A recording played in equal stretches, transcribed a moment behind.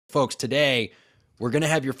Folks, today we're going to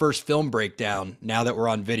have your first film breakdown now that we're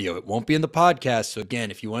on video. It won't be in the podcast. So,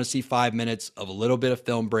 again, if you want to see 5 minutes of a little bit of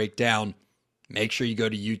film breakdown, make sure you go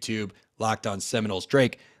to YouTube, Locked On Seminoles.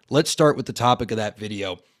 Drake, let's start with the topic of that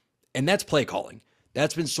video, and that's play calling.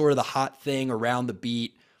 That's been sort of the hot thing around the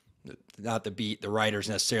beat. Not the beat, the writers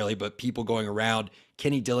necessarily, but people going around.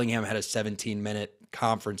 Kenny Dillingham had a 17-minute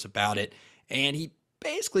conference about it, and he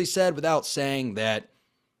basically said, without saying, that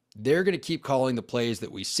they're going to keep calling the plays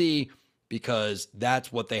that we see because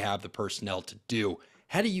that's what they have the personnel to do.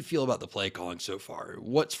 How do you feel about the play calling so far?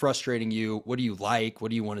 What's frustrating you? What do you like? What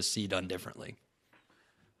do you want to see done differently?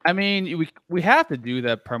 I mean, we have to do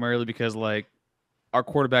that primarily because our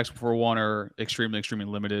quarterbacks for one are extremely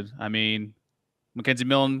limited. I mean, Mackenzie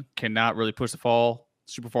Milton cannot really push the ball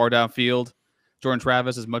super far downfield. Jordan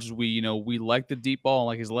Travis, as much as we like the deep ball and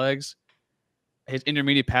like his legs, his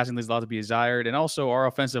intermediate passing leaves a lot to be desired. And also our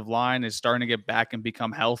offensive line is starting to get back and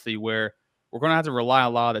become healthy where we're going to have to rely on a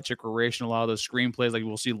lot of the trick creation, a lot of those screen plays like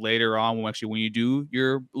we'll see later on when you do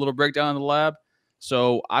your little breakdown in the lab.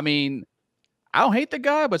 So, I mean, I don't hate the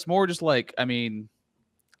guy, but it's more just the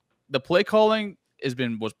play calling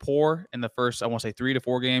was poor in the first, I want to say 3 to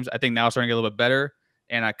 4 games. I think now it's starting to get a little bit better.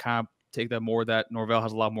 And I kind of take that more that Norvell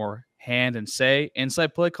has a lot more hand and say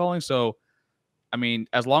inside play calling. So, I mean,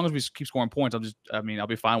 as long as we keep scoring points, I'll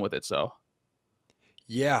be fine with it. So,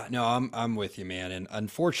 Yeah, no, I'm with you, man. And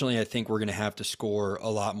unfortunately, I think we're going to have to score a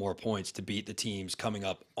lot more points to beat the teams coming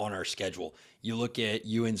up on our schedule. You look at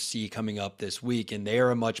UNC coming up this week, and they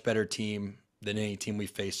are a much better team than any team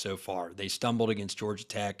we've faced so far. They stumbled against Georgia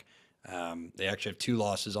Tech. They actually have 2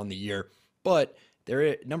 losses on the year, but they're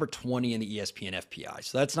at number 20 in the ESPN FPI.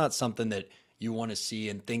 So that's not something that you want to see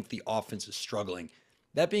and think the offense is struggling.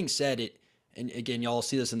 That being said, and again, y'all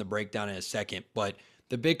see this in the breakdown in a second, but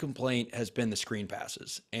the big complaint has been the screen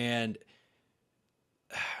passes. And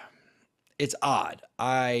it's odd.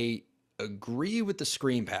 I agree with the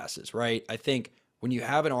screen passes, right? I think when you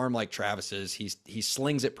have an arm like Travis's, he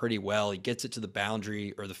slings it pretty well. He gets it to the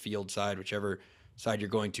boundary or the field side, whichever side you're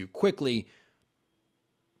going to, quickly.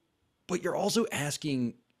 But you're also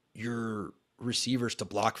asking your receivers to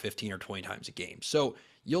block 15 or 20 times a game. So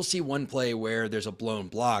you'll see one play where there's a blown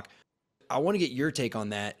block. I want to get your take on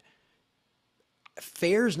that.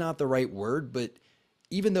 Fair is not the right word, but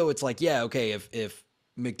even though it's like, yeah, okay, if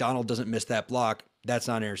McDonald doesn't miss that block, that's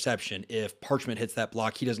not an interception. If Parchment hits that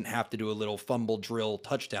block, he doesn't have to do a little fumble drill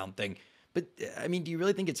touchdown thing. But I mean, do you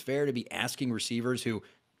really think it's fair to be asking receivers who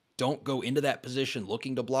don't go into that position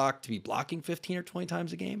looking to block to be blocking 15 or 20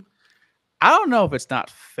 times a game? I don't know if it's not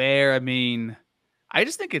fair. I mean, I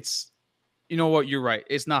just think it's, you know what, you're right.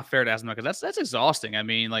 It's not fair to ask them because that's exhausting. I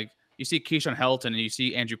mean, you see Keyshawn Helton and you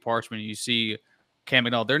see Andrew Parchment and you see Cam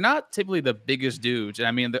McDonald. They're not typically the biggest dudes. And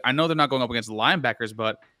I mean, I know they're not going up against the linebackers,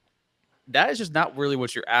 but that is just not really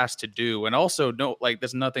what you're asked to do. And also, no,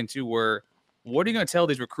 there's nothing to where, what are you going to tell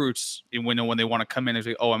these recruits when they want to come in and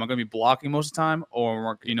say, oh, am I going to be blocking most of the time?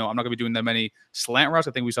 Or, I'm not going to be doing that many slant routes.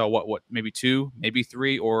 I think we saw maybe 2, maybe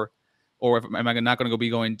 3, or am I not going to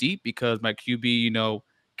be going deep because my QB,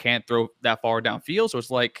 can't throw that far downfield. So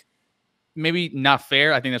it's maybe not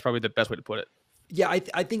fair. I think that's probably the best way to put it. Yeah, I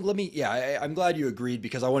think I'm glad you agreed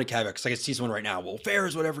because I want to caveat because I can see someone right now. Well, fair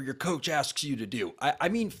is whatever your coach asks you to do. I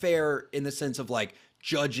mean fair in the sense of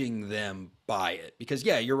judging them by it because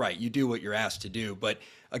yeah, you're right. You do what you're asked to do. But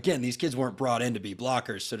again, these kids weren't brought in to be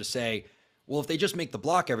blockers. So to say, well, if they just make the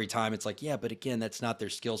block every time, it's yeah, but again, that's not their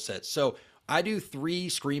skill set. So I do 4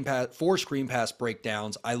 screen pass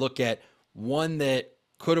breakdowns. I look at one that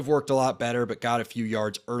could have worked a lot better, but got a few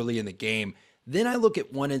yards early in the game. Then I look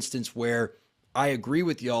at one instance where I agree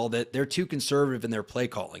with y'all that they're too conservative in their play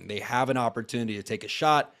calling. They have an opportunity to take a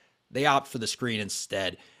shot. They opt for the screen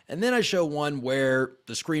instead. And then I show one where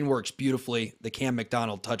the screen works beautifully, the Cam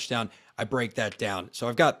McDonald touchdown. I break that down. So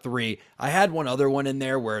I've got 3. I had one other one in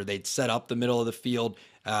there where they'd set up the middle of the field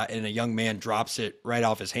and a young man drops it right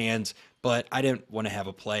off his hands. But I didn't want to have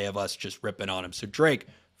a play of us just ripping on him. So Drake,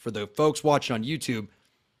 for the folks watching on YouTube,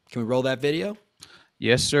 can we roll that video?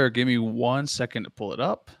 Yes, sir. Give me 1 second to pull it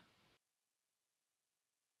up.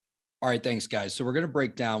 All right, thanks, guys. So we're going to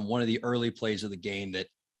break down one of the early plays of the game that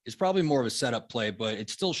is probably more of a setup play, but it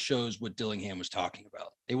still shows what Dillingham was talking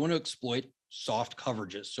about. They want to exploit soft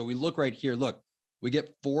coverages. So we look right here. Look, we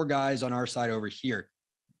get 4 guys on our side over here.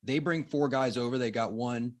 They bring 4 guys over. They got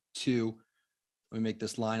 1, 2. Let me make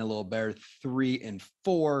this line a little better. 3 and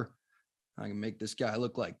 4. I can make this guy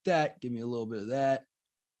look like that. Give me a little bit of that.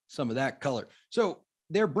 Some of that color. So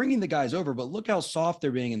they're bringing the guys over, but look how soft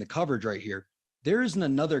they're being in the coverage right here. There isn't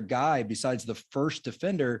another guy besides the first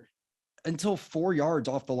defender until 4 yards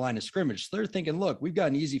off the line of scrimmage. So they're thinking, look, we've got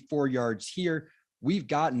an easy 4 yards here. We've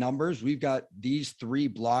got numbers. We've got these three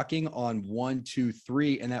blocking on 1, 2,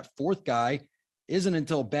 3. And that fourth guy isn't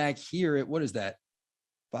until back here at, what is that?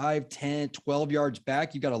 5, 10, 12 yards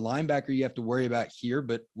back. You got a linebacker you have to worry about here,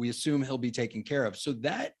 but we assume he'll be taken care of. So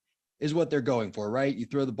that is what they're going for, right? You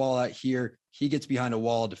throw the ball out here. He gets behind a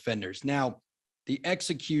wall of defenders. Now, the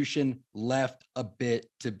execution left a bit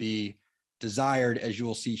to be desired, as you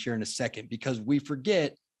will see here in a second, because we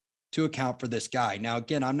forget to account for this guy. Now,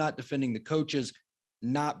 again, I'm not defending the coaches,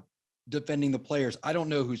 not defending the players. I don't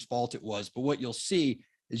know whose fault it was, but what you'll see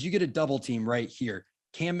is you get a double team right here.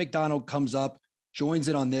 Cam McDonald comes up, joins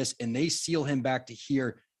it on this, and they seal him back to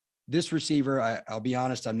here. This receiver, I'll be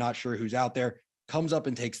honest, I'm not sure who's out there, comes up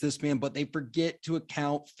and takes this man, but they forget to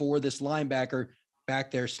account for this linebacker back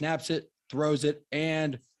there, snaps it, throws it,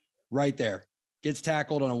 and right there, gets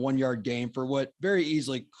tackled on a 1 yard gain for what very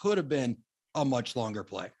easily could have been a much longer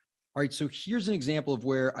play. All right, so here's an example of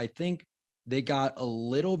where I think they got a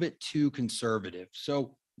little bit too conservative.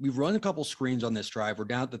 So we've run a couple screens on this drive. We're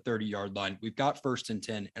down at the 30-yard line. We've got 1st and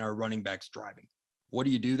 10, and our running back's driving. What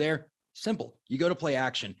do you do there? Simple. You go to play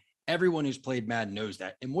action. Everyone who's played Madden knows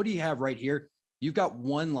that. And what do you have right here? You've got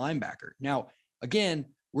one linebacker. Now, again,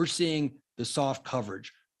 we're seeing the soft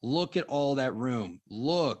coverage. Look at all that room.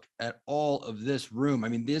 Look at all of this room. I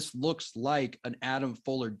mean, this looks like an Adam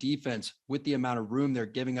Fuller defense with the amount of room they're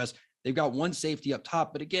giving us. They've got one safety up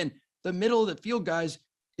top. But again, the middle of the field, guys,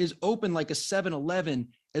 is open like a 7-Eleven.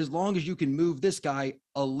 As long as you can move this guy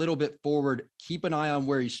a little bit forward, keep an eye on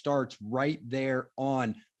where he starts right there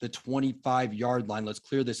on the 25-yard line. Let's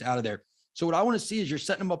clear this out of there. So what I want to see is you're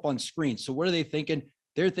setting them up on screen. So what are they thinking?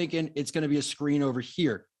 They're thinking it's going to be a screen over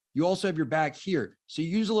here. You also have your back here. So you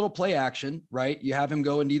use a little play action, right? You have him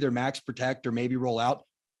go into either max protect or maybe roll out.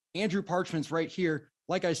 Andrew Parchment's right here.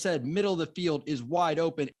 Like I said, middle of the field is wide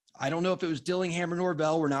open. I don't know if it was Dillingham or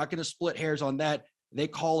Norvell. We're not going to split hairs on that. They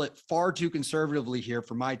call it far too conservatively here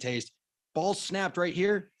for my taste. Ball snapped right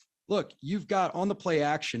here. Look, you've got on the play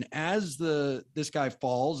action as this guy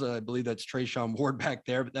falls. I believe that's Trayshawn Ward back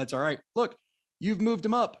there, but that's all right. Look, you've moved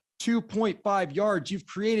him up 2.5 yards. You've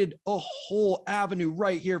created a whole avenue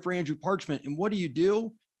right here for Andrew Parchment. And what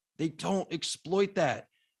do? They don't exploit that.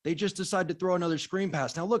 They just decide to throw another screen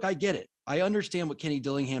pass. Now, look, I get it. I understand what Kenny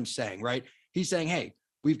Dillingham's saying, right? He's saying, hey,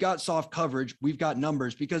 we've got soft coverage. We've got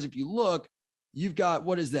numbers, because if you look, you've got,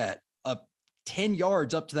 what is that? 10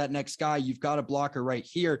 yards up to that next guy. You've got a blocker right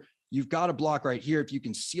here. You've got a block right here if you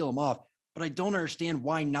can seal him off. But I don't understand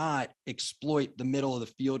why not exploit the middle of the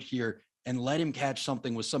field here and let him catch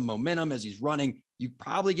something with some momentum as he's running. You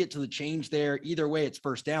probably get to the change there. Either way, it's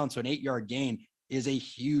first down. So an 8-yard gain is a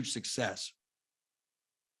huge success.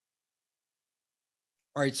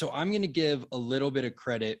 All right, so I'm going to give a little bit of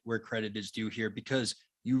credit where credit is due here, because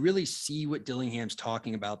you really see what Dillingham's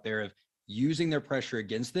talking about there of using their pressure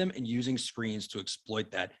against them and using screens to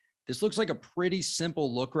exploit that. This looks like a pretty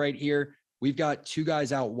simple look right here. We've got two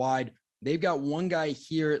guys out wide. They've got one guy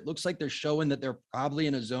here. It looks like they're showing that they're probably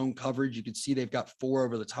in a zone coverage. You can see they've got 4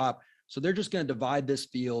 over the top. So they're just going to divide this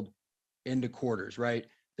field into quarters, right?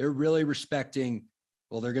 They're really respecting,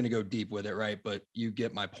 well, they're going to go deep with it, right? But you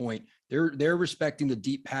get my point. They're respecting the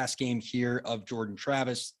deep pass game here of Jordan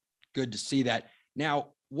Travis. Good to see that. Now,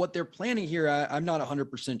 what they're planning here, I'm not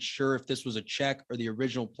 100% sure if this was a check or the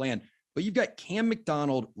original plan, but you've got Cam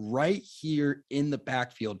McDonald right here in the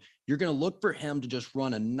backfield. You're going to look for him to just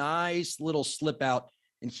run a nice little slip out,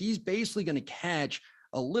 and he's basically going to catch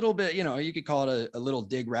a little bit, you could call it a little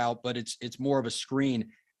dig route, but it's more of a screen.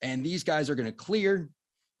 And these guys are going to clear.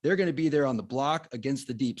 They're going to be there on the block against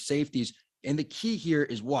the deep safeties. And the key here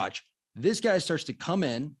is watch. This guy starts to come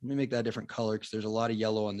in. Let me make that a different color because there's a lot of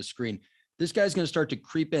yellow on the screen. This guy's going to start to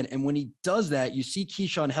creep in. And when he does that, you see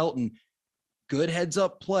Keyshawn Helton, good heads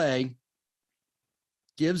up play,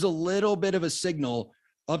 gives a little bit of a signal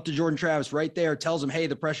up to Jordan Travis right there, tells him, hey,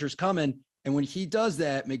 the pressure's coming. And when he does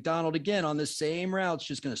that, McDonald again on this same route is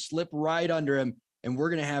just going to slip right under him. And we're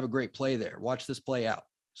going to have a great play there. Watch this play out.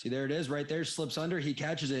 See, there it is right there, slips under, he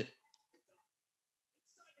catches it.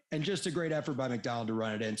 And just a great effort by McDonald to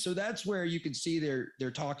run it in. So that's where you can see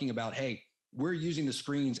they're talking about, hey, we're using the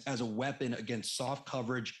screens as a weapon against soft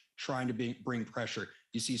coverage, trying to bring pressure.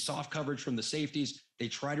 You see soft coverage from the safeties. They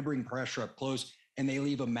try to bring pressure up close, and they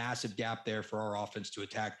leave a massive gap there for our offense to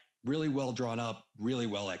attack. Really well drawn up, really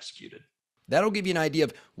well executed. That'll give you an idea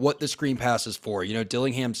of what the screen pass is for.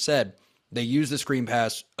 Dillingham said they use the screen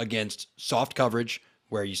pass against soft coverage,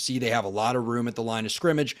 where you see they have a lot of room at the line of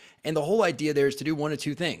scrimmage. And the whole idea there is to do one of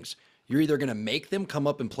two things. You're either going to make them come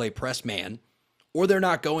up and play press man, or they're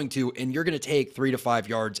not going to, and you're going to take 3 to 5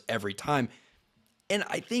 yards every time. And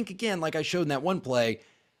I think, again, like I showed in that one play,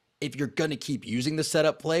 if you're going to keep using the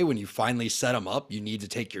setup play, when you finally set them up, you need to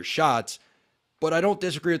take your shots. But I don't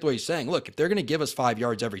disagree with what he's saying. Look, if they're going to give us 5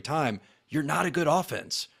 yards every time, you're not a good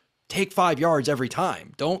offense. Take 5 yards every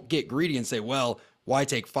time. Don't get greedy and say, well, why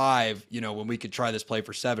take 5, when we could try this play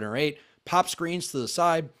for 7 or 8. Pop screens to the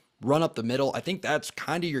side, run up the middle. I think that's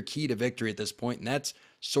kind of your key to victory at this point, and that's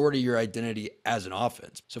sort of your identity as an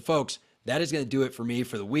offense. So, folks, that is going to do it for me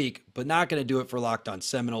for the week, but not going to do it for Locked On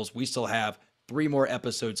Seminoles. We still have 3 more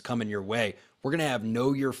episodes coming your way. We're going to have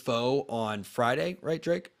Know Your Foe on Friday, right,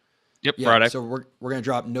 Drake? Yep, yeah, Friday. So we're going to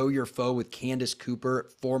drop Know Your Foe with Candace Cooper,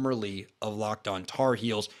 formerly of Locked On Tar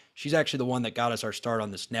Heels. She's actually the one that got us our start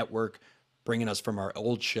on this network, bringing us from our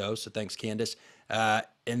old show. So thanks, Candace. And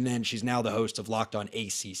then she's now the host of Locked On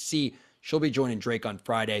ACC. She'll be joining Drake on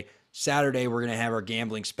Friday. Saturday, we're going to have our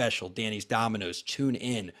gambling special, Danny's Dominoes. Tune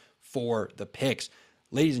in for the picks.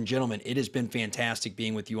 Ladies and gentlemen, it has been fantastic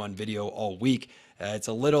being with you on video all week.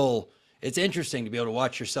 It's interesting to be able to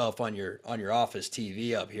watch yourself on your office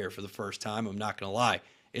TV up here for the first time. I'm not going to lie.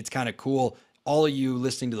 It's kind of cool. All of you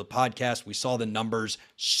listening to the podcast, we saw the numbers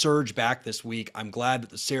surge back this week. I'm glad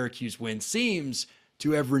that the Syracuse win seems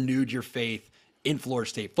to have renewed your faith in Florida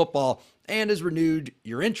State football and has renewed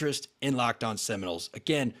your interest in Locked On Seminoles.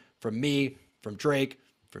 Again, from me, from Drake,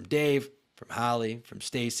 from Dave, from Holly, from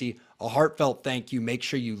Stacy, a heartfelt thank you. Make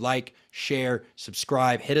sure you like, share,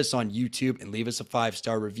 subscribe, hit us on YouTube, and leave us a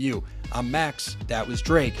 5-star review. I'm Max, that was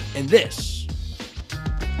Drake, and this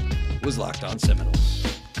was Locked On Seminoles.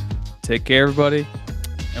 Take care, everybody,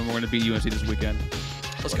 and we're going to beat UNC this weekend.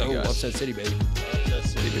 Let's go. Upset City, baby. Upset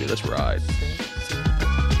City, baby. Let's ride.